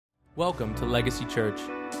Welcome to Legacy Church.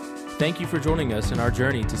 Thank you for joining us in our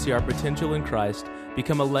journey to see our potential in Christ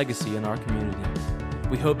become a legacy in our community.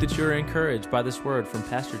 We hope that you are encouraged by this word from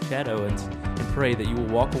Pastor Chad Owens and pray that you will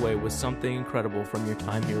walk away with something incredible from your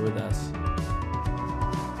time here with us.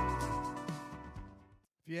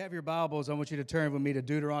 If you have your Bibles, I want you to turn with me to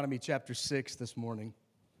Deuteronomy chapter 6 this morning.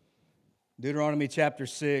 Deuteronomy chapter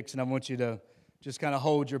 6, and I want you to just kind of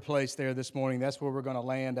hold your place there this morning. That's where we're going to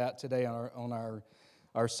land at today on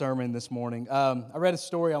our sermon this morning. I read a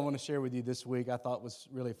story I want to share with you this week I thought was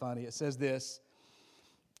really funny. It says this.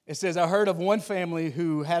 It says, I heard of one family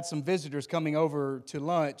who had some visitors coming over to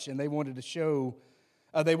lunch, and they wanted to show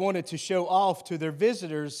off to their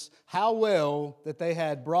visitors how well that they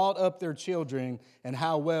had brought up their children and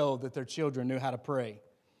how well that their children knew how to pray.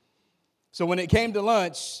 So when it came to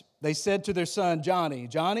lunch, they said to their son,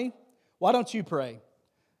 Johnny, why don't you pray?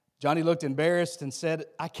 Johnny looked embarrassed and said,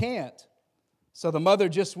 I can't. So the mother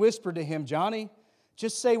just whispered to him, Johnny,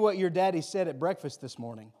 just say what your daddy said at breakfast this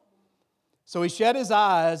morning. So he shut his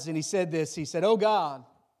eyes and he said this. He said, oh God.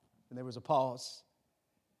 And there was a pause.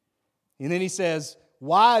 And then he says,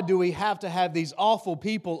 why do we have to have these awful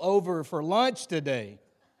people over for lunch today?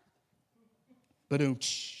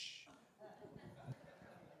 Ba-doom-tsh.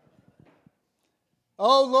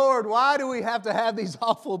 Oh Lord, why do we have to have these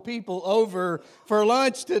awful people over for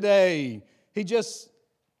lunch today? He just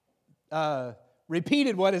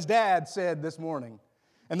repeated what his dad said this morning.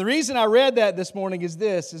 And the reason I read that this morning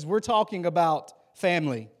is we're talking about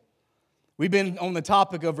family. We've been on the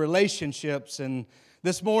topic of relationships, and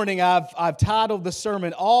this morning I've titled the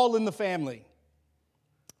sermon, All in the Family.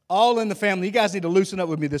 All in the Family. You guys need to loosen up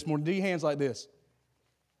with me this morning. Do your hands like this.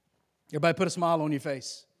 Everybody put a smile on your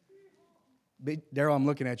face. Daryl, I'm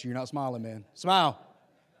looking at you. You're not smiling, man. Smile.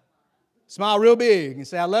 Smile real big and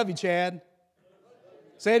say, I love you, Chad.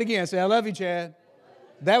 Say it again. Say, I love you, Chad.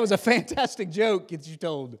 That was a fantastic joke that you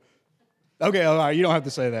told. Okay, all right, you don't have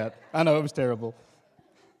to say that. I know it was terrible.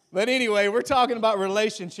 But anyway, we're talking about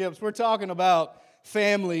relationships. We're talking about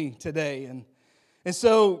family today. And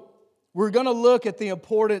so we're going to look at the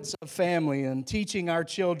importance of family and teaching our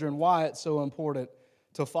children why it's so important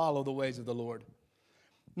to follow the ways of the Lord.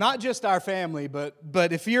 Not just our family, but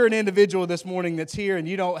if you're an individual this morning that's here and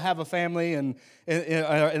you don't have a family and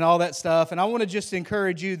all that stuff, and I want to just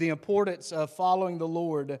encourage you the importance of following the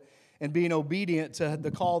Lord and being obedient to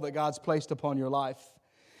the call that God's placed upon your life.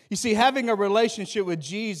 You see, having a relationship with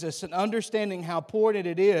Jesus and understanding how important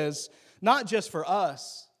it is, not just for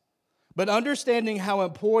us, but understanding how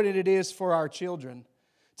important it is for our children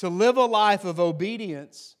to live a life of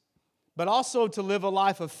obedience, but also to live a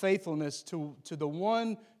life of faithfulness to the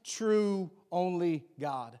one true, only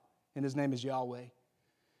God, and His name is Yahweh.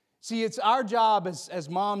 See, it's our job as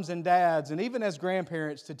moms and dads, and even as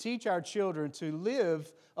grandparents, to teach our children to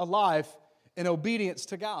live a life in obedience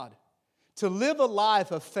to God, to live a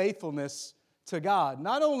life of faithfulness to God,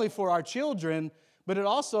 not only for our children, but it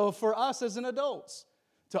also for us as an adults,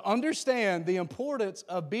 to understand the importance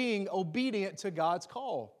of being obedient to God's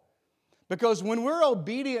call. Because when we're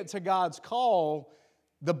obedient to God's call,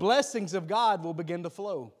 the blessings of God will begin to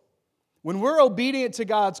flow. When we're obedient to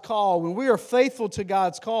God's call, when we are faithful to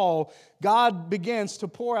God's call, God begins to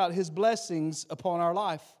pour out His blessings upon our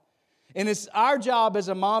life. And it's our job as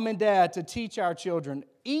a mom and dad to teach our children,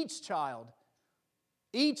 each child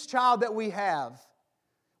that we have.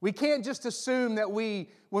 We can't just assume that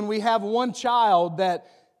when we have one child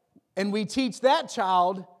and we teach that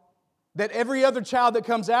child, that every other child that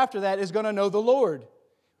comes after that is going to know the Lord.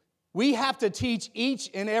 We have to teach each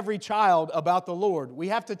and every child about the Lord. We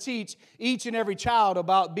have to teach each and every child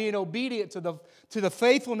about being obedient to the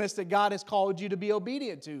faithfulness that God has called you to be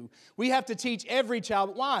obedient to. We have to teach every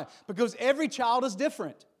child. Why? Because every child is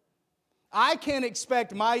different. I can't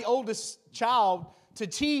expect my oldest child to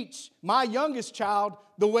teach my youngest child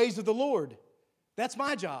the ways of the Lord. That's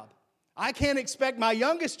my job. I can't expect my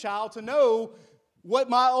youngest child to know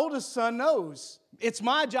what my oldest son knows. It's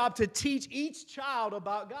my job to teach each child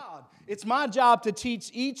about God. It's my job to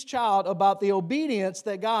teach each child about the obedience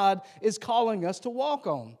that God is calling us to walk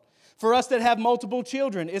on. For us that have multiple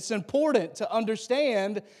children, it's important to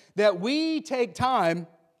understand that we take time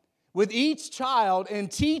with each child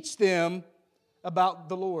and teach them about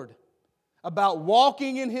the Lord, about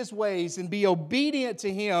walking in His ways and be obedient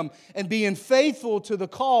to Him and being faithful to the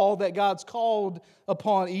call that God's called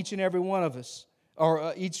upon each and every one of us.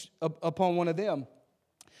 Or each upon one of them.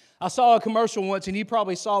 I saw a commercial once, and you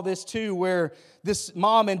probably saw this too, where this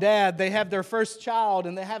mom and dad, they have their first child,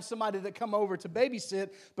 and they have somebody that come over to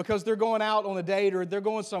babysit because they're going out on a date or they're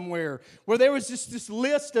going somewhere. Where there was just this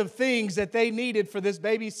list of things that they needed for this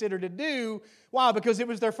babysitter to do. Why? Because it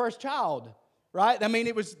was their first child, right? I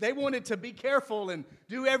mean, they wanted to be careful and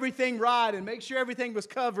do everything right and make sure everything was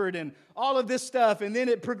covered and all of this stuff. And then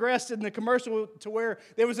it progressed in the commercial to where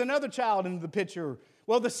there was another child in the picture.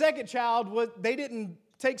 Well, the second child, they didn't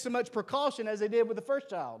take so much precaution as they did with the first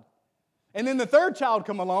child. And then the third child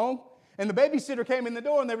come along, and the babysitter came in the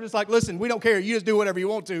door, and they were just like, listen, we don't care. You just do whatever you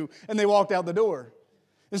want to. And they walked out the door.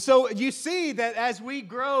 And so you see that as we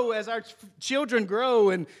grow, as our children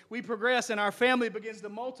grow and we progress and our family begins to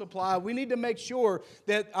multiply, we need to make sure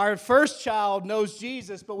that our first child knows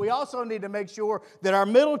Jesus, but we also need to make sure that our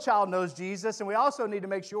middle child knows Jesus, and we also need to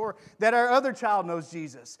make sure that our other child knows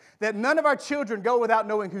Jesus. That none of our children go without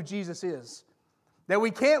knowing who Jesus is. That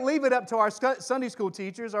we can't leave it up to our Sunday school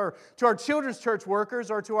teachers or to our children's church workers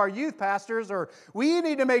or to our youth pastors. Or we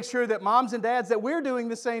need to make sure that moms and dads, that we're doing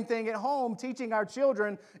the same thing at home, teaching our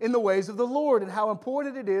children in the ways of the Lord and how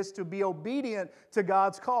important it is to be obedient to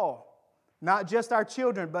God's call. Not just our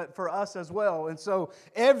children, but for us as well. And so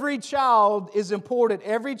every child is important.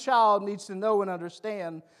 Every child needs to know and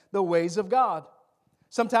understand the ways of God.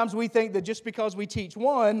 Sometimes we think that just because we teach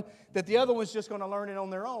one, that the other one's just going to learn it on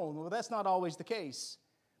their own. Well, that's not always the case.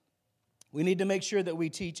 We need to make sure that we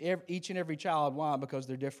teach each and every child. Why? Because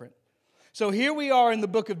they're different. So here we are in the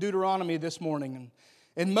book of Deuteronomy this morning.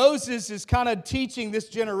 And Moses is kind of teaching this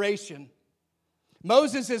generation.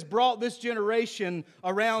 Moses has brought this generation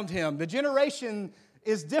around him. The generation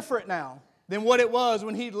is different now than what it was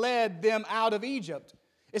when he led them out of Egypt.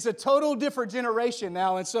 It's a total different generation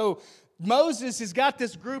now. And so Moses has got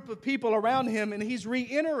this group of people around him, and he's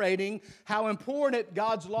reiterating how important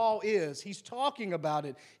God's law is. He's talking about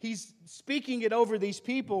it. He's speaking it over these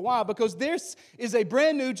people. Why? Because this is a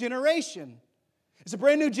brand new generation. It's a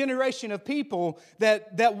brand new generation of people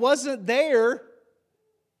that wasn't there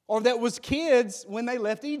or that was kids when they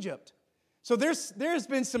left Egypt. So there's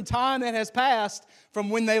been some time that has passed from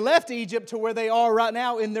when they left Egypt to where they are right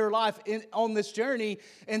now in their life on this journey.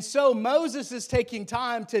 And so Moses is taking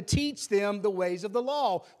time to teach them the ways of the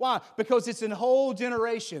law. Why? Because it's a whole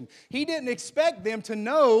generation. He didn't expect them to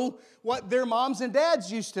know what their moms and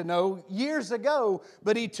dads used to know years ago,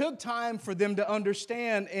 but he took time for them to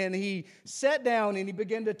understand, and he sat down and he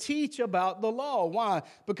began to teach about the law. Why?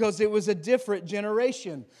 Because it was a different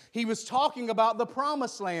generation. He was talking about the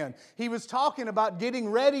promised land. He was talking about getting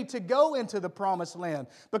ready to go into the promised land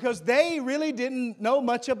because they really didn't know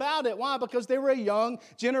much about it. Why? Because they were a young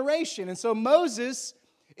generation. And so Moses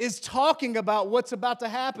is talking about what's about to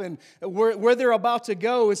happen, where they're about to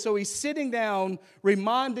go. And so he's sitting down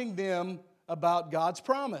reminding them about God's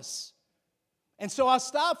promise. And so I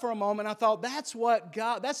stopped for a moment. I thought, that's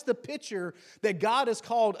the picture that God has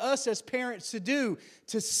called us as parents to do,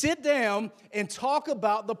 to sit down and talk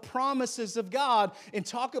about the promises of God and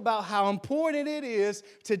talk about how important it is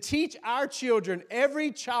to teach our children,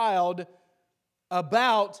 every child,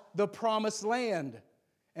 about the promised land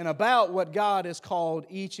and about what God has called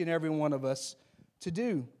each and every one of us to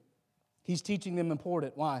do. He's teaching them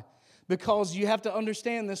important. Why? Because you have to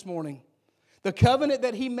understand this morning, the covenant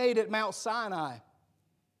that he made at Mount Sinai,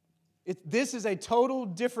 this is a total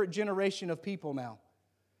different generation of people now.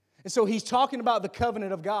 And so he's talking about the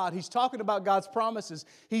covenant of God. He's talking about God's promises.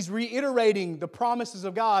 He's reiterating the promises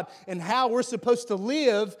of God and how we're supposed to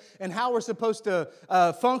live and how we're supposed to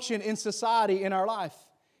function in society in our life.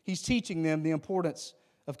 He's teaching them the importance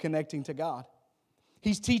of connecting to God.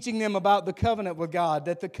 He's teaching them about the covenant with God,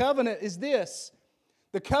 that the covenant is this.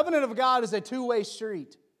 The covenant of God is a two-way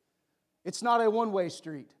street. It's not a one-way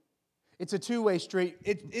street. It's a two-way street.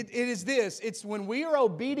 It is this. It's when we are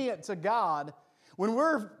obedient to God, when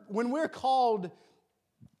we're called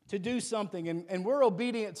to do something and we're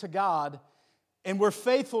obedient to God and we're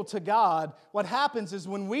faithful to God, what happens is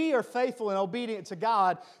when we are faithful and obedient to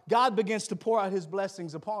God, God begins to pour out His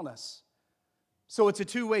blessings upon us. So it's a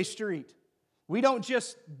two-way street. We don't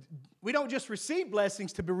just receive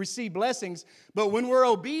blessings to receive blessings, but when we're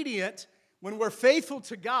obedient, when we're faithful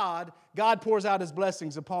to God, God pours out His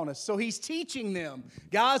blessings upon us. So He's teaching them.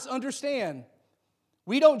 Guys, understand,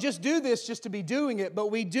 we don't just do this just to be doing it, but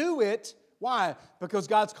we do it. Why? Because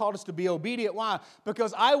God's called us to be obedient. Why?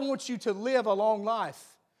 Because I want you to live a long life.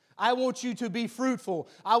 I want you to be fruitful.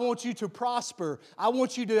 I want you to prosper. I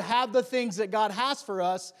want you to have the things that God has for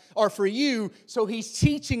us or for you. So He's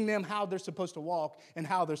teaching them how they're supposed to walk and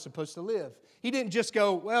how they're supposed to live. He didn't just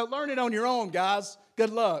go, well, learn it on your own, guys. Good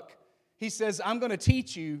luck. He says, I'm going to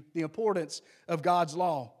teach you the importance of God's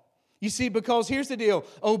law. You see, because here's the deal.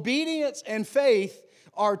 Obedience and faith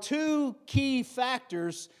are two key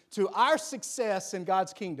factors to our success in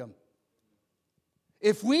God's kingdom.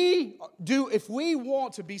 If we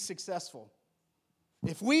want to be successful,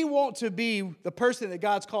 if we want to be the person that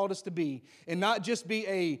God's called us to be, and not just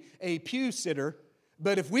be a pew sitter,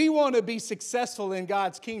 but if we want to be successful in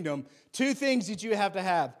God's kingdom, two things that you have to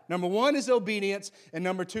have. Number one is obedience, and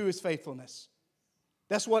number two is faithfulness.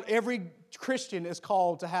 That's what every Christian is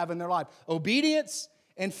called to have in their life. Obedience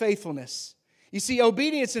and faithfulness. You see,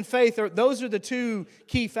 obedience and faith, those are the two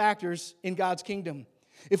key factors in God's kingdom.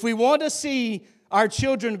 If we want to see our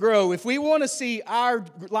children grow, if we want to see our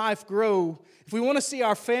life grow, if we want to see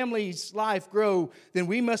our family's life grow, then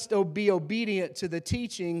we must be obedient to the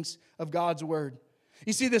teachings of God's Word.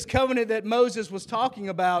 You see, this covenant that Moses was talking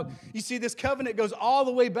about, you see, this covenant goes all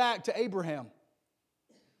the way back to Abraham.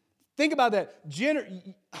 Think about that.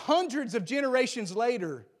 Hundreds of generations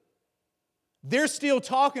later, they're still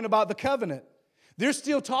talking about the covenant. They're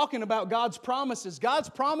still talking about God's promises. God's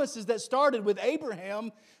promises that started with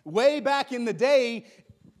Abraham way back in the day.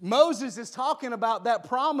 Moses is talking about that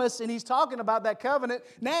promise, and he's talking about that covenant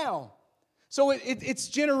now. So it's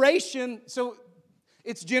generation. So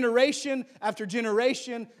it's generation after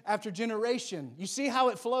generation after generation. You see how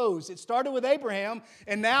it flows. It started with Abraham,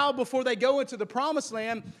 and now before they go into the promised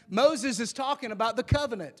land, Moses is talking about the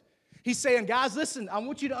covenant. He's saying, guys, listen, I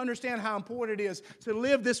want you to understand how important it is to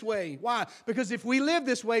live this way. Why? Because if we live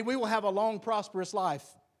this way, we will have a long, prosperous life.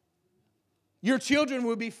 Your children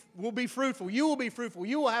will be fruitful. You will be fruitful.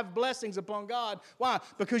 You will have blessings upon God. Why?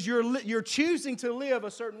 Because you're choosing to live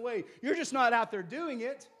a certain way. You're just not out there doing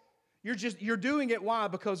it. You're doing it. Why?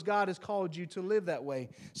 Because God has called you to live that way.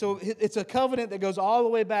 So it's a covenant that goes all the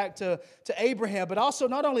way back to Abraham. But also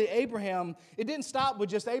not only Abraham, it didn't stop with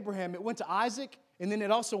just Abraham. It went to Isaac, and then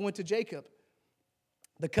it also went to Jacob.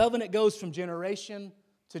 The covenant goes from generation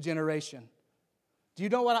to generation. Do you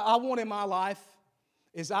know what I want in my life?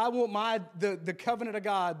 Is I want the covenant of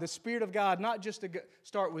God, the Spirit of God, not just to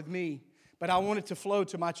start with me, but I want it to flow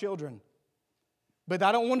to my children. But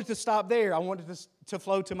I don't want it to stop there. I want it to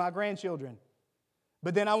flow to my grandchildren.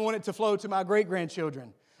 But then I want it to flow to my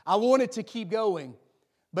great-grandchildren. I want it to keep going.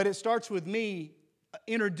 But it starts with me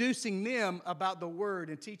introducing them about the Word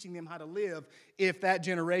and teaching them how to live if that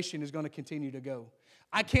generation is going to continue to go.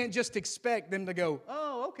 I can't just expect them to go,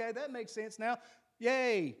 oh, okay, that makes sense now.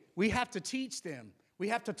 Yay. We have to teach them. We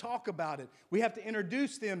have to talk about it. We have to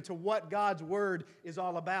introduce them to what God's Word is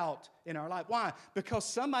all about in our life. Why? Because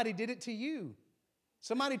somebody did it to you.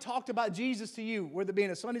 Somebody talked about Jesus to you, whether it be in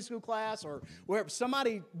a Sunday school class or wherever.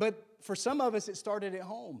 But for some of us, it started at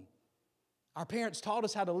home. Our parents taught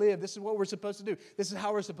us how to live. This is what we're supposed to do. This is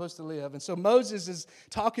how we're supposed to live. And so Moses is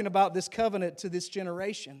talking about this covenant to this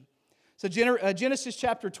generation. So Genesis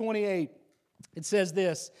chapter 28, it says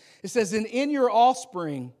this. It says, and in your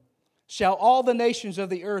offspring shall all the nations of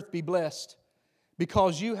the earth be blessed,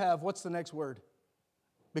 because you have, what's the next word?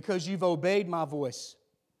 Because you've obeyed my voice.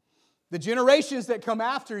 The generations that come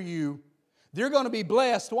after you, they're going to be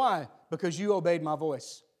blessed. Why? Because you obeyed my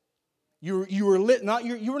voice. You were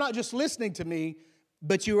not just listening to me,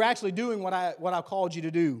 but you were actually doing what I called you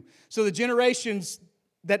to do. So the generations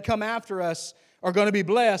that come after us are going to be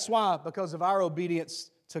blessed. Why? Because of our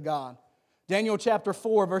obedience to God. Daniel chapter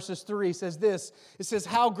 4 verses 3 says this. It says,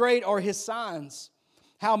 how great are his signs,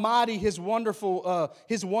 how mighty his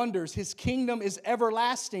wonders. His kingdom is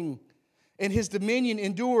everlasting, and his dominion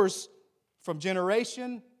endures from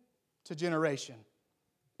generation to generation.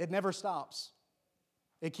 It never stops.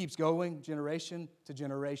 It keeps going generation to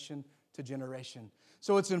generation to generation.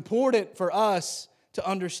 So it's important for us to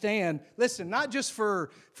understand, listen, not just for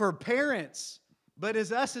parents, but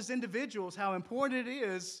as us as individuals, how important it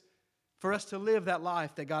is for us to live that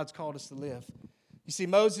life that God's called us to live. You see,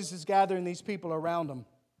 Moses is gathering these people around him,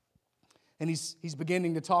 and he's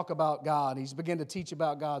beginning to talk about God. He's beginning to teach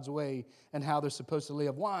about God's way and how they're supposed to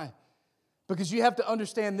live. Why? Because you have to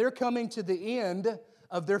understand they're coming to the end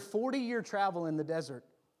of their 40-year travel in the desert.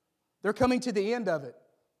 They're coming to the end of it.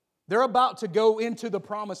 They're about to go into the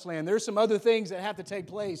promised land. There's some other things that have to take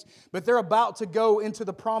place, but they're about to go into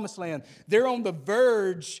the promised land. They're on the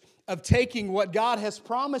verge of taking what God has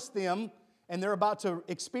promised them, and they're about to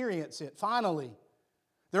experience it, finally.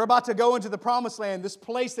 They're about to go into the promised land, this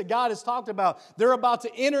place that God has talked about. They're about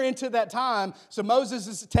to enter into that time. So Moses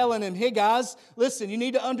is telling them, hey guys, listen, you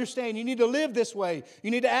need to understand. You need to live this way. You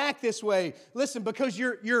need to act this way. Listen, because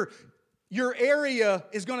your area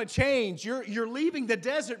is going to change. You're leaving the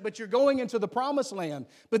desert, but you're going into the promised land.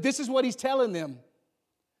 But this is what he's telling them.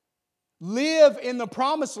 Live in the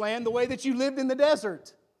promised land the way that you lived in the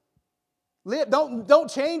desert. Don't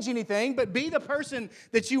change anything, but be the person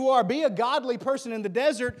that you are. Be a godly person in the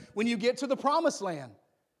desert when you get to the promised land.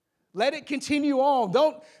 Let it continue on.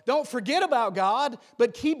 Don't forget about God,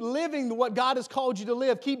 but keep living what God has called you to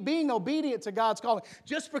live. Keep being obedient to God's calling.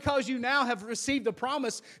 Just because you now have received the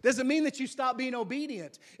promise doesn't mean that you stop being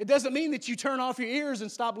obedient. It doesn't mean that you turn off your ears and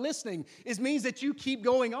stop listening. It means that you keep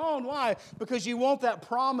going on. Why? Because you want that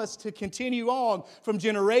promise to continue on from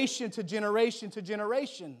generation to generation to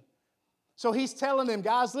generation. So he's telling them,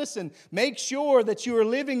 guys, listen, make sure that you are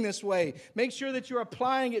living this way. Make sure that you're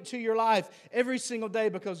applying it to your life every single day,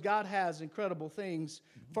 because God has incredible things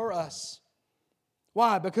for us.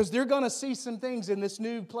 Why? Because they're going to see some things in this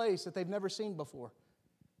new place that they've never seen before.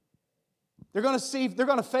 They're going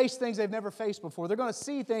to face things they've never faced before. They're going to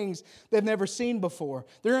see things they've never seen before.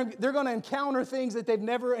 They're going to encounter things that they've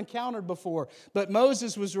never encountered before. But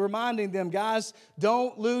Moses was reminding them, guys,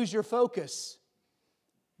 don't lose your focus.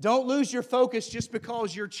 Don't lose your focus just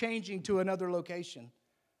because you're changing to another location.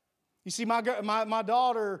 You see, my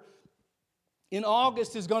daughter in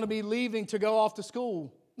August is going to be leaving to go off to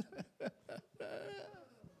school.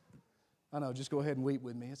 I know, just go ahead and weep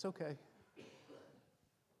with me. It's okay.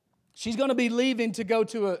 She's going to be leaving to go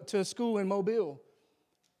to a school in Mobile.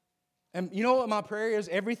 And you know what my prayer is?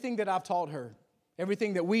 Everything that I've taught her,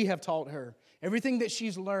 everything that we have taught her, everything that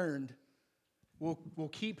she's learned, will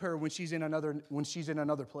keep her when she's in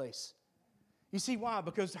another place. You see why?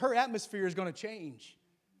 Because her atmosphere is going to change.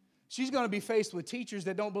 She's going to be faced with teachers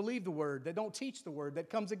that don't believe the Word, that don't teach the Word, that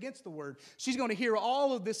comes against the Word. She's going to hear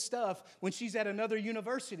all of this stuff when she's at another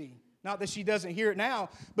university. Not that she doesn't hear it now,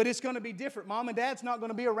 but it's going to be different. Mom and Dad's not going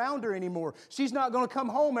to be around her anymore. She's not going to come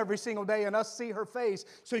home every single day and us see her face.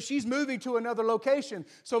 So she's moving to another location.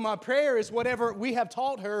 So my prayer is whatever we have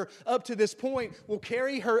taught her up to this point will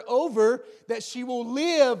carry her over, that she will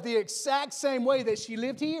live the exact same way that she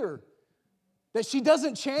lived here. That she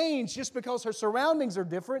doesn't change just because her surroundings are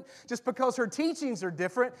different, just because her teachings are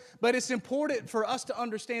different, but it's important for us to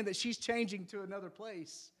understand that she's changing to another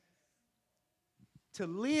place. To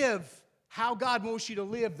live how God wants you to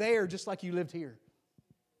live there, just like you lived here.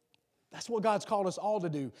 That's what God's called us all to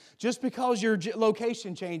do. Just because your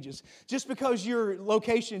location changes, just because your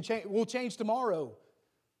location will change tomorrow.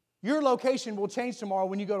 Your location will change tomorrow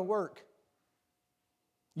when you go to work.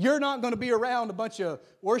 You're not going to be around a bunch of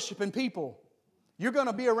worshiping people. You're going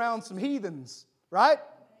to be around some heathens, right?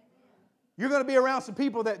 You're going to be around some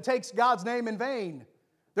people that takes God's name in vain.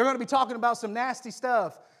 They're going to be talking about some nasty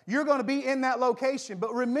stuff. You're going to be in that location.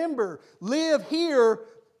 But remember, live here,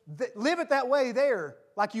 live it that way there,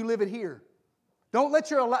 like you live it here. Don't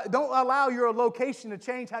allow your location to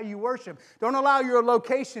change how you worship. Don't allow your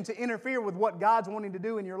location to interfere with what God's wanting to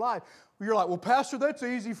do in your life. You're like, well, Pastor, that's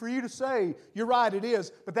easy for you to say. You're right, it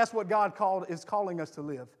is. But that's what God is calling us to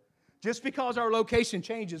live. Just because our location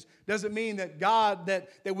changes doesn't mean that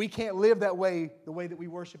that we can't live that way, the way that we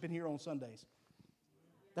worship in here on Sundays.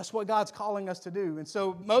 That's what God's calling us to do. And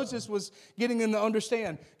so Moses was getting them to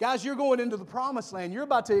understand, guys, you're going into the promised land. You're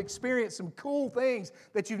about to experience some cool things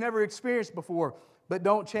that you've never experienced before. But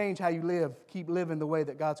don't change how you live. Keep living the way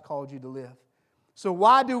that God's called you to live. So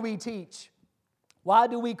why do we teach? Why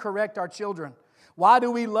do we correct our children? Why do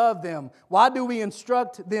we love them? Why do we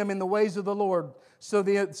instruct them in the ways of the Lord? So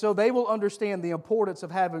they will understand the importance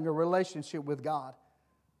of having a relationship with God.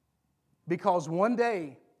 Because one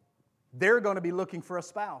day, they're going to be looking for a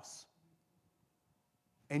spouse.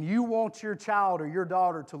 And you want your child or your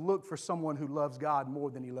daughter to look for someone who loves God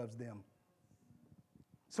more than he loves them.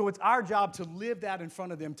 So it's our job to live that in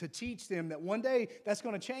front of them, to teach them that one day that's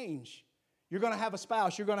going to change. You're going to have a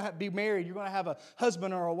spouse. You're going to be married. You're going to have a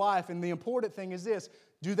husband or a wife. And the important thing is this: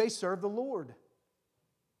 do they serve the Lord?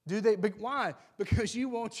 Why? Because you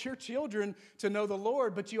want your children to know the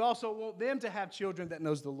Lord, but you also want them to have children that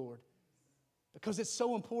knows the Lord. Because it's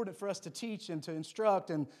so important for us to teach and to instruct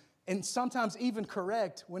and sometimes even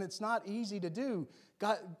correct when it's not easy to do.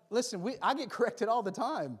 God, listen, I get corrected all the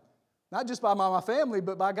time. Not just by my family,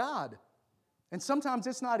 but by God. And sometimes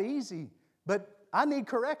it's not easy, but I need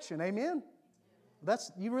correction. Amen?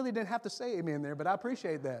 You really didn't have to say amen there, but I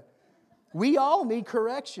appreciate that. We all need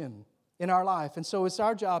correction in our life. And so it's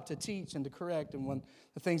our job to teach and to correct and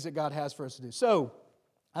the things that God has for us to do. So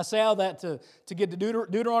I say all that to get to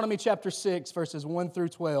Deuteronomy chapter 6, verses 1 through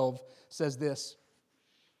 12, says this.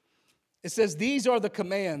 It says, "These are the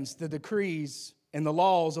commands, the decrees, and the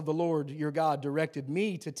laws of the Lord your God directed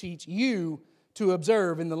me to teach you to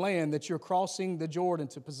observe in the land that you're crossing the Jordan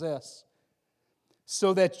to possess,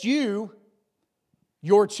 so that you,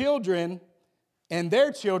 your children, and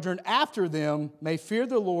their children after them may fear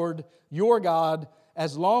the Lord your God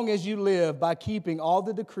as long as you live by keeping all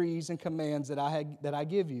the decrees and commands that I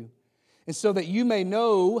give you, and so that you may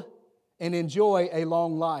know and enjoy a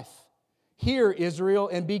long life. Hear, Israel,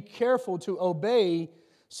 and be careful to obey,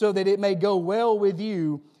 so that it may go well with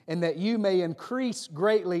you, and that you may increase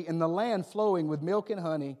greatly in the land flowing with milk and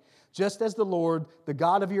honey, just as the Lord, the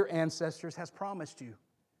God of your ancestors, has promised you.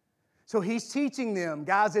 So he's teaching them,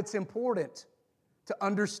 guys, it's important to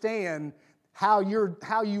understand how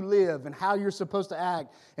you live and how you're supposed to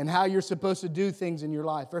act and how you're supposed to do things in your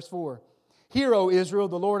life. Verse 4, Hear, O Israel,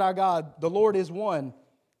 the Lord our God, the Lord is one.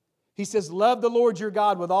 He says, love the Lord your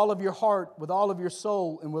God with all of your heart, with all of your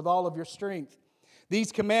soul, and with all of your strength.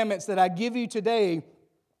 These commandments that I give you today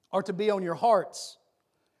are to be on your hearts.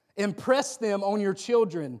 Impress them on your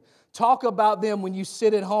children. Talk about them when you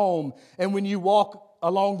sit at home and when you walk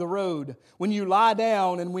along the road, when you lie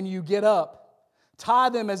down and when you get up. Tie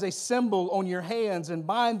them as a symbol on your hands and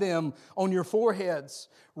bind them on your foreheads.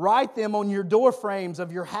 Write them on your door frames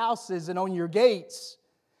of your houses and on your gates.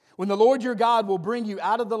 When the Lord your God will bring you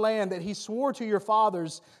out of the land that He swore to your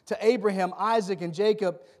fathers, to Abraham, Isaac, and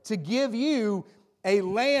Jacob, to give you a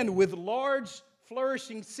land with large,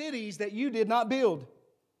 flourishing cities that you did not build,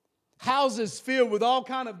 houses filled with all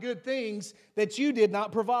kind of good things that you did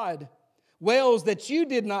not provide, wells that you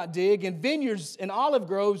did not dig, and vineyards and olive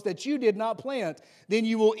groves that you did not plant, then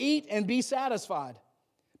you will eat and be satisfied.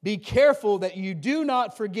 Be careful that you do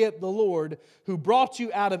not forget the Lord who brought you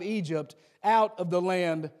out of Egypt, out of the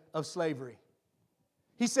land of slavery.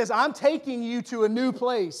 He says, I'm taking you to a new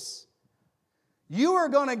place. You are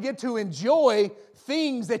going to get to enjoy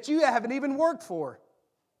things that you haven't even worked for,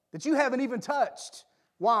 that you haven't even touched.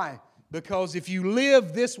 Why? Because if you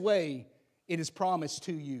live this way, it is promised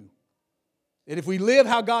to you. And if we live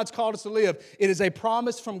how God's called us to live, it is a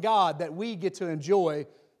promise from God that we get to enjoy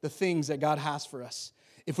the things that God has for us.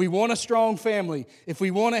 If we want a strong family, if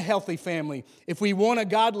we want a healthy family, if we want a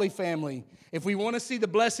godly family, if we want to see the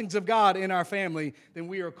blessings of God in our family, then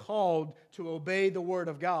we are called to obey the Word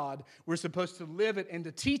of God. We're supposed to live it and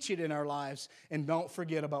to teach it in our lives, and don't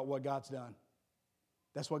forget about what God's done.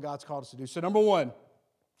 That's what God's called us to do. So number one,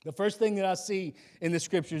 the first thing that I see in the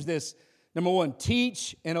Scripture is this. Number one,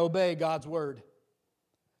 teach and obey God's Word.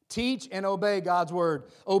 Teach and obey God's Word.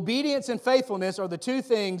 Obedience and faithfulness are the two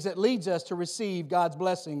things that leads us to receive God's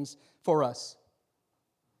blessings for us.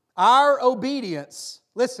 Our obedience,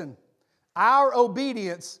 listen, our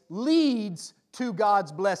obedience leads to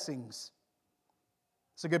God's blessings.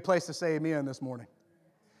 It's a good place to say amen this morning.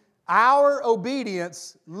 Our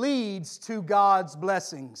obedience leads to God's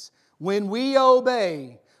blessings. When we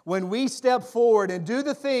obey, when we step forward and do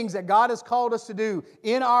the things that God has called us to do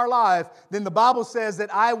in our life, then the Bible says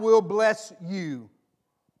that I will bless you.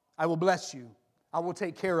 I will bless you. I will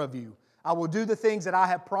take care of you. I will do the things that I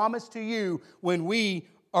have promised to you when we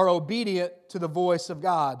are obedient to the voice of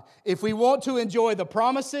God. If we want to enjoy the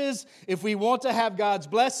promises, if we want to have God's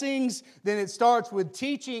blessings, then it starts with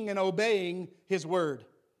teaching and obeying His Word.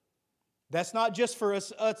 That's not just for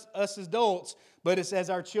us adults, but it's as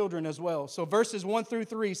our children as well. So verses 1 through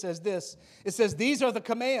 3 says this. It says, these are the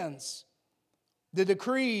commands, the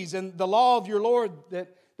decrees, and the law of your Lord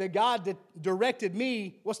that God directed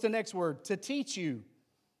me. What's the next word? To teach you.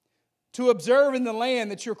 To observe in the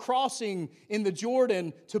land that you're crossing in the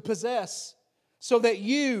Jordan to possess, so that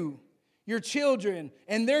you, your children,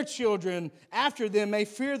 and their children after them may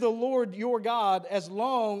fear the Lord your God as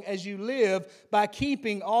long as you live, by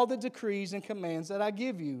keeping all the decrees and commands that I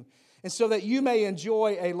give you, and so that you may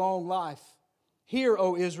enjoy a long life. Hear,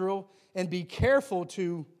 O Israel, and be careful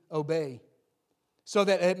to obey, so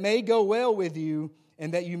that it may go well with you,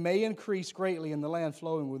 and that you may increase greatly in the land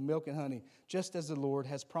flowing with milk and honey, just as the Lord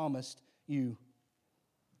has promised you.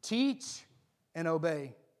 Teach and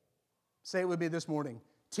obey. Say it with me this morning.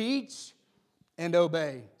 Teach and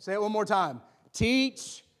obey. Say it one more time.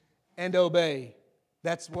 Teach and obey.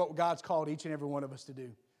 That's what God's called each and every one of us to do.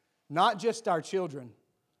 Not just our children,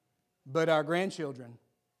 but our grandchildren.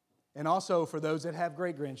 And also for those that have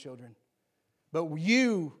great-grandchildren. But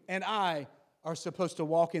you and I are supposed to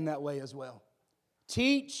walk in that way as well.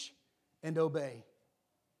 Teach and obey.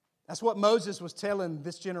 That's what Moses was telling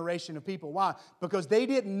this generation of people. Why? Because they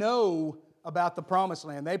didn't know about the promised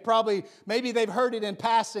land. Maybe they've heard it in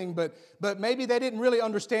passing, but maybe they didn't really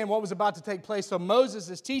understand what was about to take place. So Moses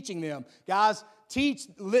is teaching them, guys,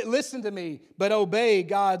 listen to me, but obey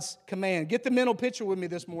God's command. Get the mental picture with me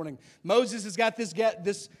this morning. Moses has got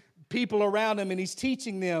this people around him, and he's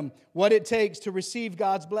teaching them what it takes to receive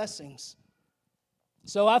God's blessings.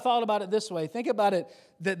 So I thought about it this way. Think about it,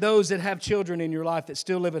 that those that have children in your life that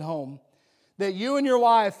still live at home, that you and your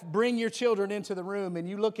wife bring your children into the room and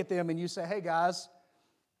you look at them and you say, hey guys,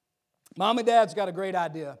 Mom and Dad's got a great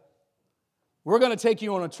idea. We're going to take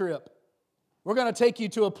you on a trip. We're going to take you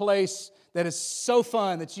to a place that is so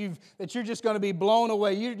fun that you're just going to be blown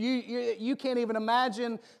away. You can't even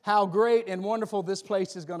imagine how great and wonderful this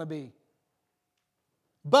place is going to be.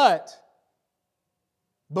 But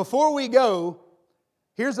before we go,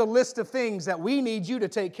 here's a list of things that we need you to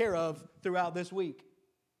take care of throughout this week.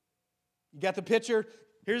 You got the picture?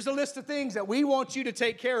 Here's a list of things that we want you to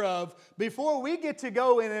take care of before we get to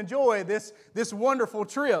go and enjoy this wonderful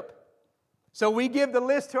trip. So we give the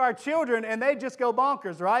list to our children and they just go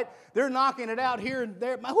bonkers, right? They're knocking it out here and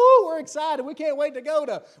there. Woo, we're excited. We can't wait to go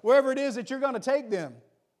to wherever it is that you're going to take them.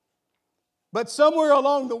 But somewhere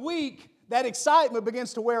along the week, that excitement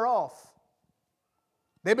begins to wear off.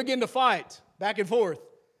 They begin to fight back and forth.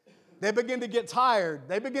 They begin to get tired.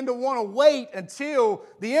 They begin to want to wait until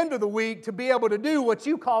the end of the week to be able to do what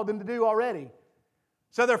you called them to do already.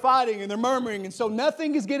 So they're fighting and they're murmuring, and so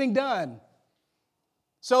nothing is getting done.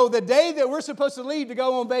 So the day that we're supposed to leave to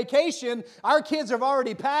go on vacation, our kids have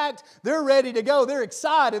already packed. They're ready to go. They're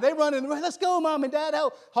excited. They run in. Let's go, Mom and Dad.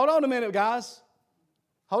 Hold on a minute, guys.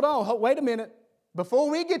 Hold on. Wait a minute. Before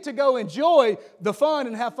we get to go enjoy the fun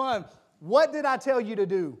and have fun, what did I tell you to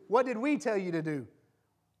do? What did we tell you to do?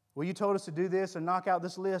 Well, you told us to do this and knock out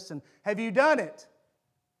this list. And have you done it?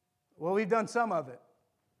 Well, we've done some of it.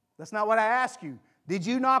 That's not what I asked you. Did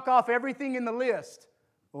you knock off everything in the list?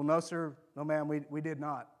 Well, no, sir. No, ma'am, we did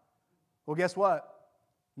not. Well, guess what?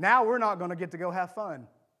 Now we're not going to get to go have fun.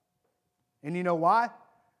 And you know why?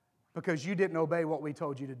 Because you didn't obey what we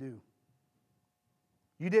told you to do.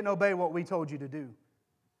 You didn't obey what we told you to do.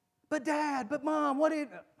 But Dad, but Mom,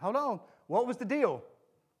 hold on. What was the deal?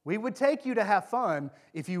 We would take you to have fun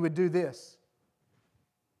if you would do this.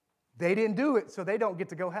 They didn't do it, so they don't get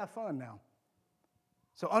to go have fun now.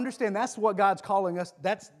 So understand that's what God's calling us.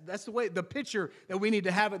 That's the way, the picture that we need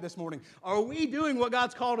to have it this morning. Are we doing what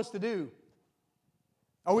God's called us to do?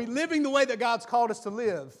 Are we living the way that God's called us to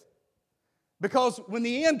live? Because when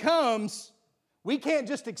the end comes, we can't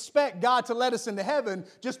just expect God to let us into heaven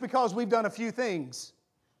just because we've done a few things.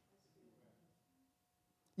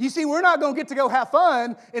 You see, we're not going to get to go have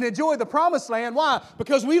fun and enjoy the promised land. Why?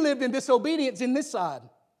 Because we lived in disobedience in this side.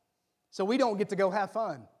 So we don't get to go have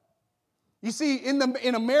fun. You see,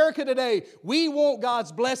 in America today, we want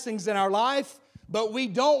God's blessings in our life, but we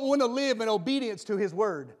don't want to live in obedience to His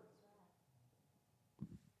Word.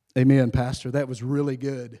 Amen, Pastor. That was really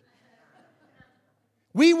good.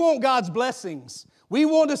 We want God's blessings. We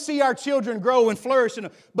want to see our children grow and flourish,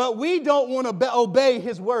 but we don't want to obey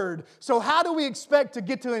His Word. So how do we expect to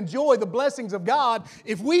get to enjoy the blessings of God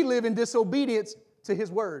if we live in disobedience to His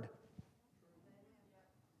Word?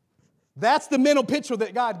 That's the mental picture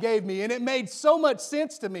that God gave me, and it made so much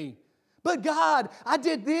sense to me. But God, I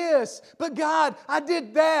did this. But God, I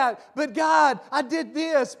did that. But God, I did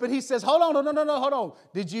this. But He says, hold on, no, hold on.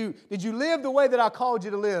 Did you live the way that I called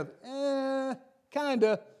you to live?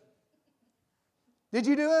 Kinda. Did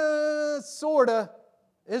you do sorta?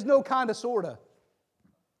 There's no kinda, sorta.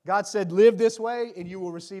 God said, live this way, and you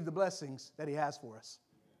will receive the blessings that He has for us.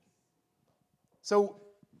 So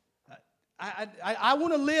I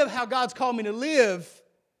want to live how God's called me to live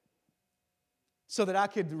so that I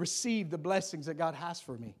could receive the blessings that God has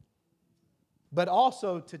for me. But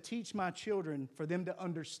also to teach my children, for them to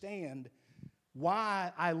understand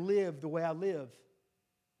why I live the way I live.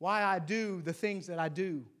 Why I do the things that I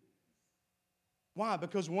do. Why?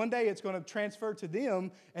 Because one day it's going to transfer to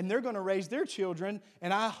them and they're going to raise their children,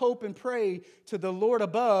 and I hope and pray to the Lord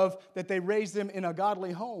above that they raise them in a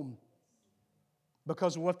godly home.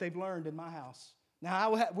 Because of what they've learned in my house.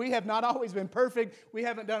 Now, we have not always been perfect. We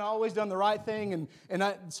haven't always done the right thing.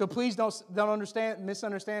 So please don't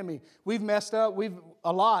misunderstand me. We've messed up.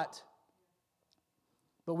 A lot.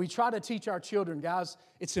 But we try to teach our children, guys,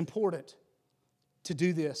 it's important to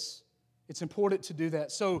do this. It's important to do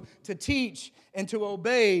that. So to teach and to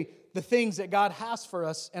obey the things that God has for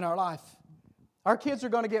us in our life. Our kids are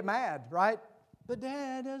going to get mad, right? But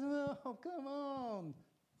Dad, come on.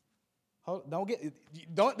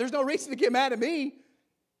 There's no reason to get mad at me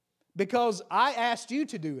because I asked you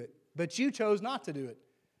to do it, but you chose not to do it.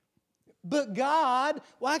 But God,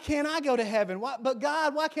 why can't I go to heaven? But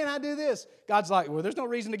God, why can't I do this? God's like, well, there's no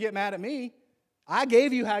reason to get mad at me. I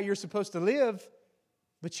gave you how you're supposed to live,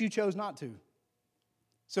 but you chose not to.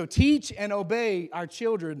 So teach and obey our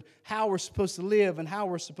children how we're supposed to live and how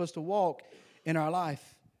we're supposed to walk in our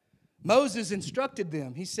life. Moses instructed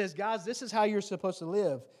them. He says, guys, this is how you're supposed to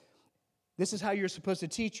live. This is how you're supposed to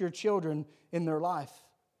teach your children in their life.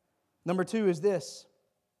 Number 2 is this.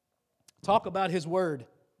 Talk about His Word.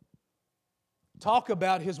 Talk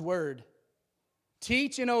about His Word.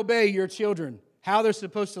 Teach and obey your children how they're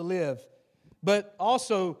supposed to live, but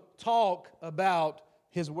also talk about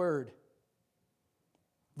His Word.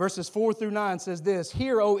 Verses 4 through 9 says this,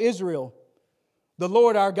 Hear, O Israel, the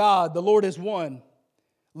Lord our God, the Lord is one.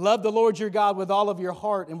 Love the Lord your God with all of your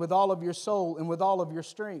heart and with all of your soul and with all of your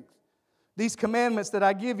strength. These commandments that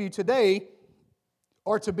I give you today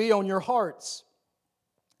are to be on your hearts.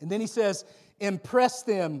 And then he says, impress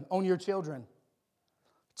them on your children.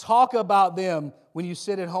 Talk about them when you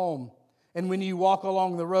sit at home and when you walk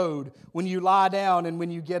along the road, when you lie down and when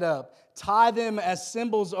you get up. Tie them as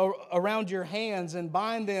symbols around your hands and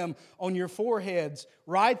bind them on your foreheads.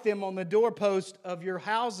 Write them on the doorpost of your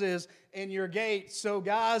houses and your gates. So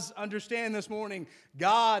guys, understand this morning,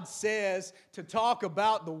 God says to talk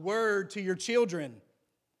about the Word to your children.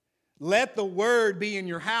 Let the Word be in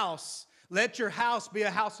your house. Let your house be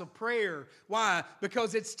a house of prayer. Why?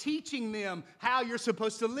 Because it's teaching them how you're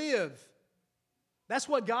supposed to live. That's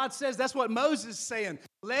what God says. That's what Moses is saying.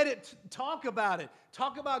 Let it talk about it.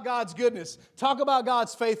 Talk about God's goodness. Talk about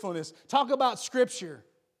God's faithfulness. Talk about Scripture.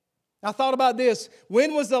 I thought about this.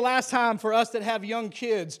 When was the last time for us that have young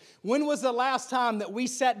kids, when was the last time that we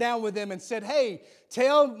sat down with them and said, hey,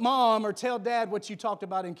 tell mom or tell dad what you talked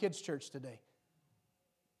about in kids' church today?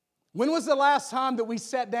 When was the last time that we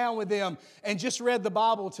sat down with them and just read the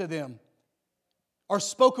Bible to them or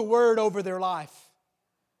spoke a word over their life?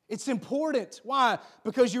 It's important. Why?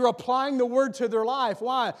 Because you're applying the Word to their life.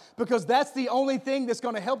 Why? Because that's the only thing that's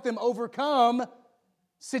going to help them overcome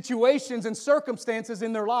situations and circumstances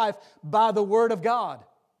in their life by the Word of God.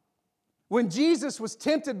 When Jesus was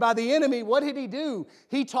tempted by the enemy, what did He do?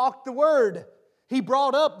 He talked the Word. He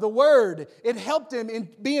brought up the Word. It helped Him in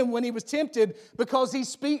being when He was tempted because He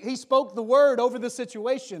spoke the Word over the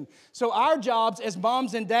situation. So our jobs as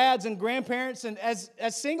moms and dads and grandparents and as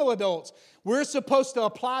single adults, we're supposed to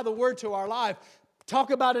apply the Word to our life. Talk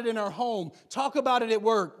about it in our home. Talk about it at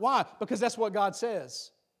work. Why? Because that's what God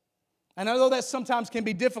says. And I know that sometimes can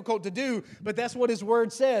be difficult to do, but that's what His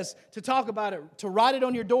Word says. To talk about it, to write it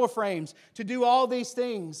on your door frames, to do all these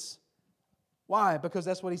things. Why? Because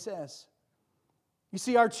that's what He says. You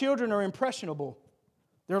see, our children are impressionable.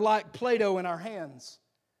 They're like Play-Doh in our hands.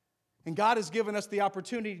 And God has given us the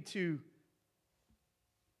opportunity to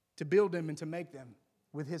build them and to make them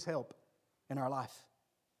with His help in our life.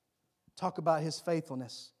 Talk about His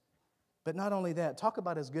faithfulness. But not only that, talk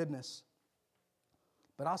about His goodness.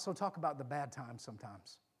 But also talk about the bad times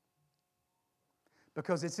sometimes.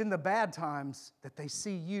 Because it's in the bad times that they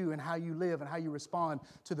see you and how you live and how you respond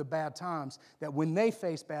to the bad times. That when they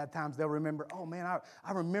face bad times, they'll remember, oh man,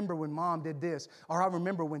 I remember when mom did this. Or I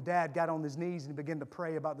remember when dad got on his knees and began to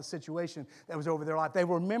pray about the situation that was over their life. They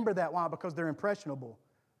will remember that. Why? Because they're impressionable.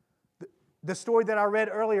 The story that I read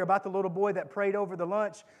earlier about the little boy that prayed over the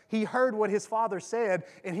lunch, he heard what his father said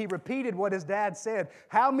and he repeated what his dad said.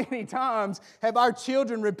 How many times have our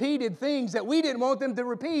children repeated things that we didn't want them to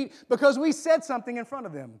repeat because we said something in front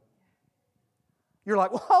of them? You're like,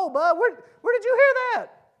 whoa, bud, where did you hear that?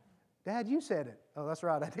 Dad, you said it. Oh, that's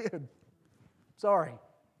right, I did. Sorry.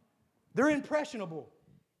 They're impressionable.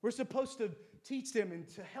 We're supposed to teach them and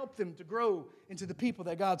to help them to grow into the people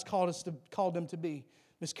that God's called them to be.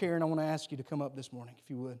 Miss Karen, I want to ask you to come up this morning, if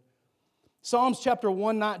you would. Psalms chapter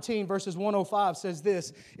 119, verses 105 says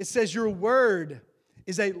this. It says, your word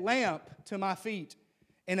is a lamp to my feet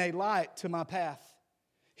and a light to my path.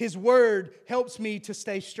 His word helps me to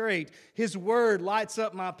stay straight. His word lights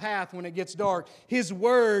up my path when it gets dark. His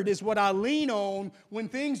word is what I lean on when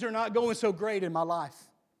things are not going so great in my life.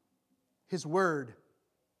 His word,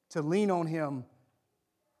 to lean on Him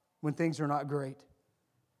when things are not great.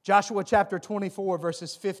 Joshua chapter 24,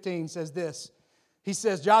 verses 15 says this.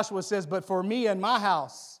 Joshua says, but for me and my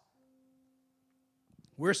house,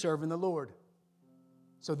 we're serving the Lord.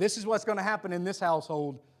 So this is what's going to happen in this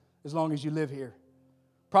household as long as you live here.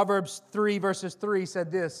 Proverbs 3, verses 3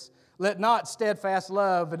 said this, let not steadfast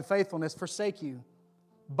love and faithfulness forsake you.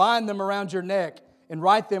 Bind them around your neck and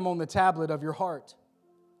write them on the tablet of your heart.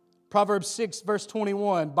 Proverbs 6, verse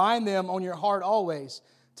 21, bind them on your heart always.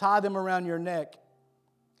 Tie them around your neck.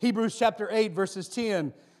 Hebrews chapter 8, verses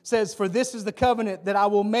 10 says, for this is the covenant that I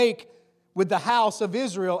will make with the house of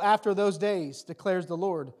Israel after those days, declares the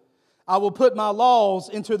Lord. I will put my laws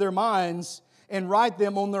into their minds and write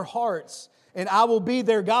them on their hearts, and I will be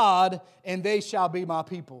their God, and they shall be my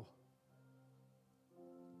people.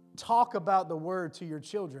 Talk about the word to your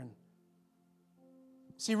children.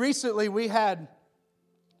 See, recently we had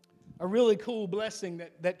a really cool blessing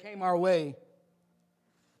that came our way.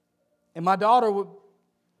 And my daughter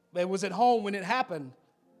was at home when it happened.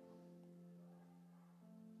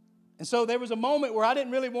 And so there was a moment where I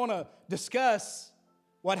didn't really want to discuss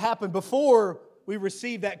what happened before we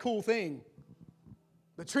received that cool thing.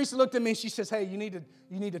 But Teresa looked at me and she says, hey, you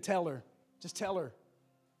need to tell her. Just tell her.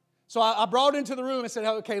 So I brought her into the room and said,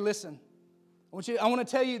 okay, listen. I want to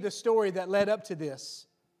tell you the story that led up to this.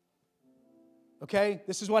 Okay?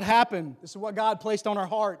 This is what happened. This is what God placed on our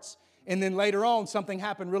hearts. And then later on, something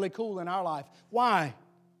happened really cool in our life. Why?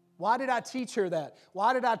 Why did I teach her that?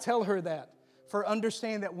 Why did I tell her that? For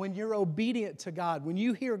understand that when you're obedient to God, when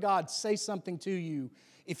you hear God say something to you,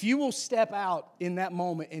 if you will step out in that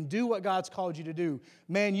moment and do what God's called you to do,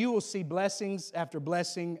 man, you will see blessings after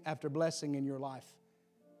blessing after blessing in your life.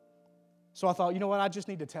 So I thought, you know what? I just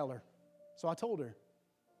need to tell her. So I told her.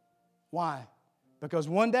 Why? Because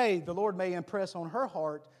one day the Lord may impress on her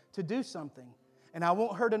heart to do something. And I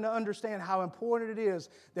want her to understand how important it is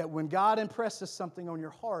that when God impresses something on your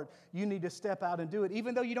heart, you need to step out and do it.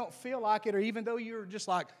 Even though you don't feel like it, or even though you're just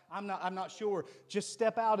like, I'm not sure, just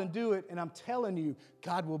step out and do it. And I'm telling you,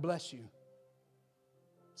 God will bless you.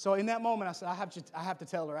 So in that moment, I said, I have to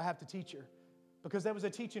tell her, I have to teach her. Because that was a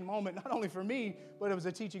teaching moment, not only for me, but it was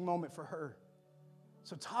a teaching moment for her.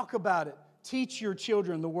 So talk about it. Teach your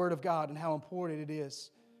children the Word of God and how important it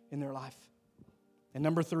is in their life. And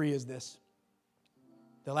number 3 is this.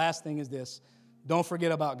 The last thing is this. Don't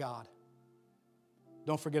forget about God.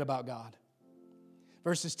 Don't forget about God.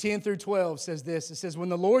 Verses 10 through 12 says this. It says, when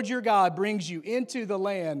the Lord your God brings you into the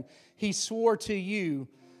land He swore to you,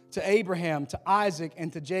 to Abraham, to Isaac,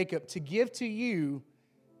 and to Jacob, to give to you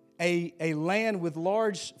a land with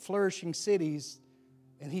large flourishing cities,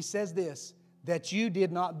 and He says this, that you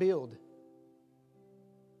did not build.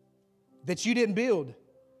 That you didn't build.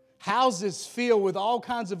 Houses filled with all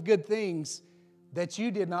kinds of good things that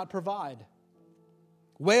you did not provide.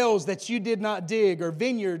 Wells that you did not dig, or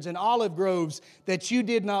vineyards and olive groves that you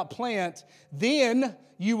did not plant. Then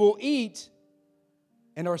you will eat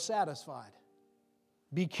and are satisfied.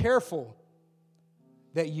 Be careful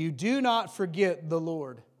that you do not forget the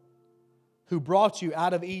Lord who brought you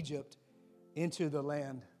out of Egypt into the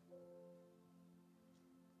land.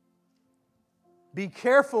 Be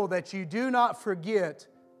careful that you do not forget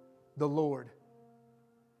the Lord.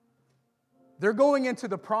 They're going into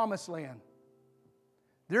the promised land.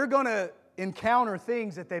 They're going to encounter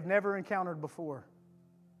things that they've never encountered before.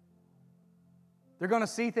 They're going to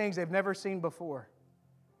see things they've never seen before.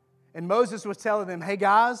 And Moses was telling them, hey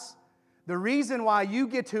guys, the reason why you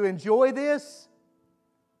get to enjoy this,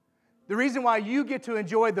 the reason why you get to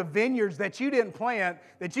enjoy the vineyards that you didn't plant,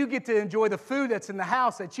 that you get to enjoy the food that's in the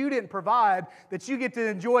house that you didn't provide, that you get to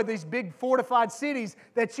enjoy these big fortified cities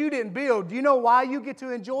that you didn't build. Do you know why you get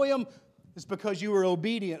to enjoy them? It's because you were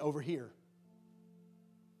obedient over here.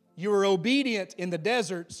 You were obedient in the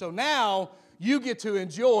desert, so now you get to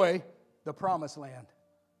enjoy the promised land.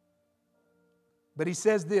 But He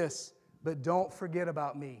says this, but don't forget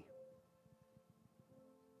about me.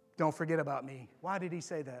 Don't forget about me. Why did He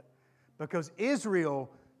say that? Because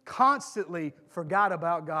Israel constantly forgot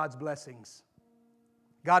about God's blessings.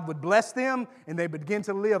 God would bless them, and they would begin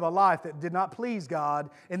to live a life that did not please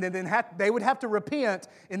God. And then they would have to repent,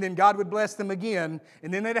 and then God would bless them again.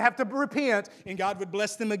 And then they'd have to repent, and God would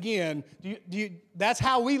bless them again. That's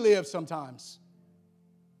how we live sometimes.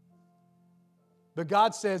 But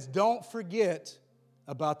God says, don't forget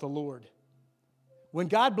about the Lord. When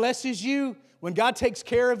God blesses you, when God takes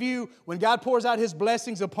care of you, when God pours out His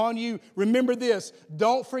blessings upon you, remember this,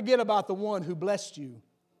 don't forget about the one who blessed you.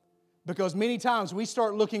 Because many times we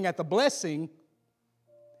start looking at the blessing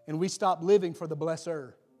and we stop living for the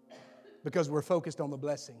blesser because we're focused on the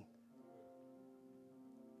blessing.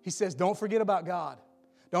 He says, don't forget about God.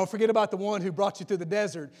 Don't forget about the one who brought you through the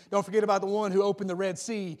desert. Don't forget about the one who opened the Red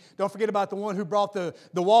Sea. Don't forget about the one who brought the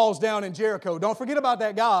walls down in Jericho. Don't forget about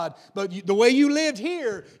that God. But the way you lived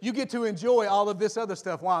here, you get to enjoy all of this other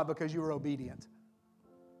stuff. Why? Because you were obedient.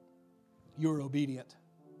 You were obedient.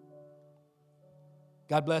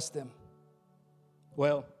 God blessed them.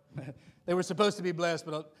 Well, they were supposed to be blessed,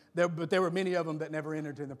 but there were many of them that never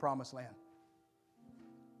entered in the promised land.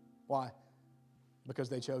 Why? Because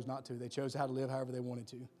they chose not to. They chose how to live however they wanted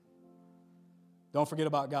to. Don't forget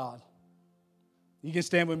about God. You can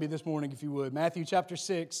stand with me this morning if you would. Matthew chapter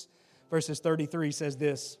 6, verses 33 says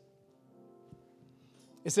this.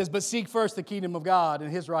 It says, but seek first the kingdom of God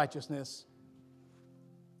and His righteousness.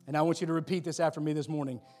 And I want you to repeat this after me this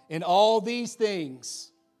morning. And all these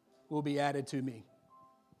things will be added to me.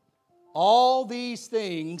 All these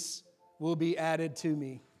things will be added to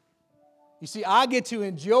me. You see, I get to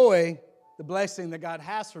enjoy the blessing that God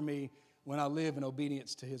has for me when I live in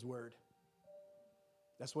obedience to His Word.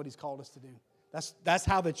 That's what He's called us to do. That's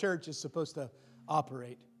how the church is supposed to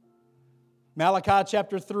operate. Malachi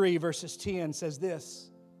chapter 3, verses 10 says this.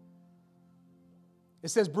 It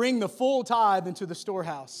says, bring the full tithe into the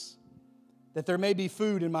storehouse, that there may be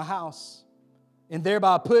food in my house, and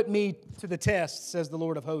thereby put me to the test, says the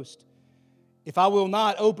Lord of hosts. If I will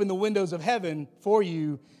not open the windows of heaven for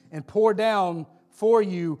you and pour down for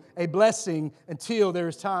you a blessing until there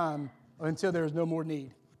is time, or until there is no more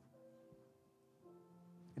need.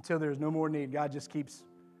 Until there is no more need. God just keeps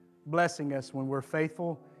blessing us when we're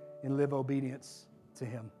faithful and live obedience to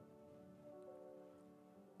Him.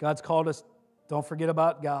 God's called us, don't forget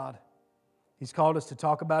about God. He's called us to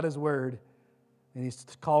talk about His Word, and He's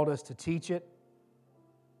called us to teach it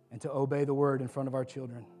and to obey the Word in front of our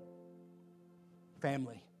children.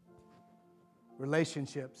 Family,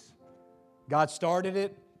 relationships. God started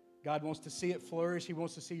it. God wants to see it flourish. He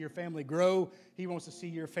wants to see your family grow. He wants to see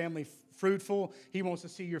your family fruitful. He wants to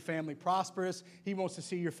see your family prosperous. He wants to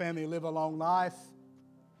see your family live a long life.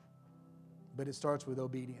 But it starts with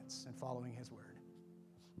obedience and following His Word.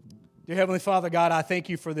 Dear Heavenly Father, God, I thank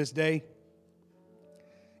You for this day.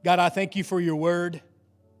 God, I thank You for Your Word.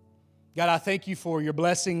 God, I thank You for Your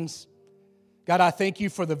blessings. God, I thank You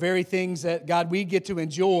for the very things that, God, we get to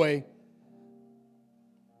enjoy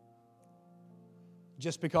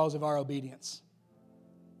just because of our obedience.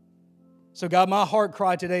 So, God, my heart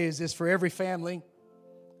cry today is this for every family,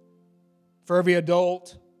 for every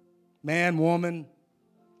adult, man, woman,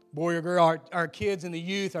 boy or girl, our kids and the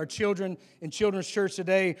youth, our children in children's church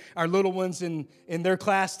today, our little ones in their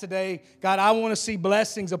class today. God, I want to see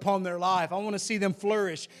blessings upon their life. I want to see them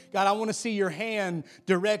flourish. God, I want to see Your hand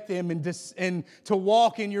direct them and to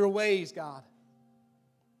walk in Your ways, God.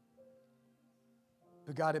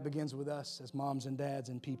 But God, it begins with us as moms and dads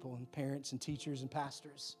and people and parents and teachers and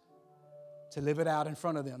pastors to live it out in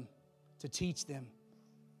front of them, to teach them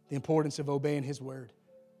the importance of obeying His Word.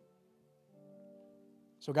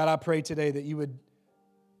 So God, I pray today that You would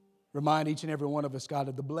remind each and every one of us, God,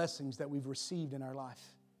 of the blessings that we've received in our life.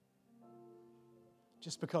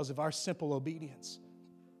 Just because of our simple obedience.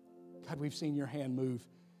 God, we've seen Your hand move.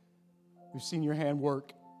 We've seen Your hand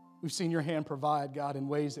work. We've seen Your hand provide, God, in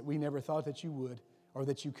ways that we never thought that You would or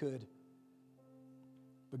that You could.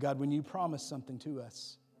 But God, when You promise something to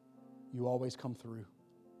us, You always come through.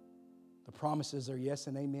 The promises are yes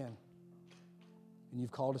and amen. And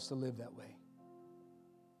You've called us to live that way.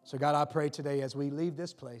 So God, I pray today as we leave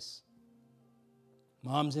this place,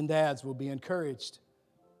 moms and dads will be encouraged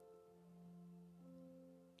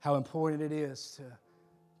how important it is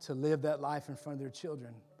to live that life in front of their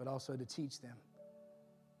children, but also to teach them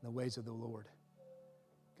the ways of the Lord.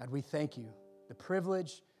 God, we thank You. The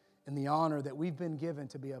privilege and the honor that we've been given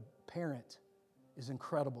to be a parent is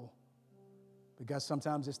incredible. But God,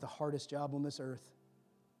 sometimes it's the hardest job on this earth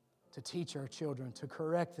to teach our children, to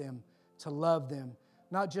correct them, to love them.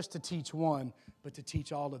 Not just to teach one, but to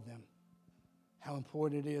teach all of them how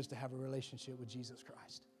important it is to have a relationship with Jesus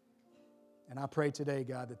Christ. And I pray today,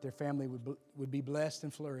 God, that their family would be blessed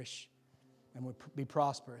and flourish and would be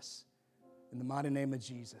prosperous in the mighty name of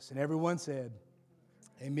Jesus. And everyone said,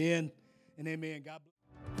 amen and amen. God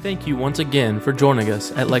bless. Thank you once again for joining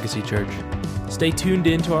us at Legacy Church. Stay tuned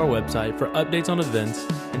in to our website for updates on events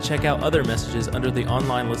and check out other messages under the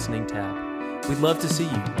online listening tab. We'd love to see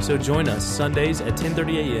you, so join us Sundays at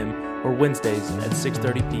 10:30 a.m. or Wednesdays at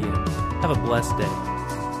 6:30 p.m. Have a blessed day.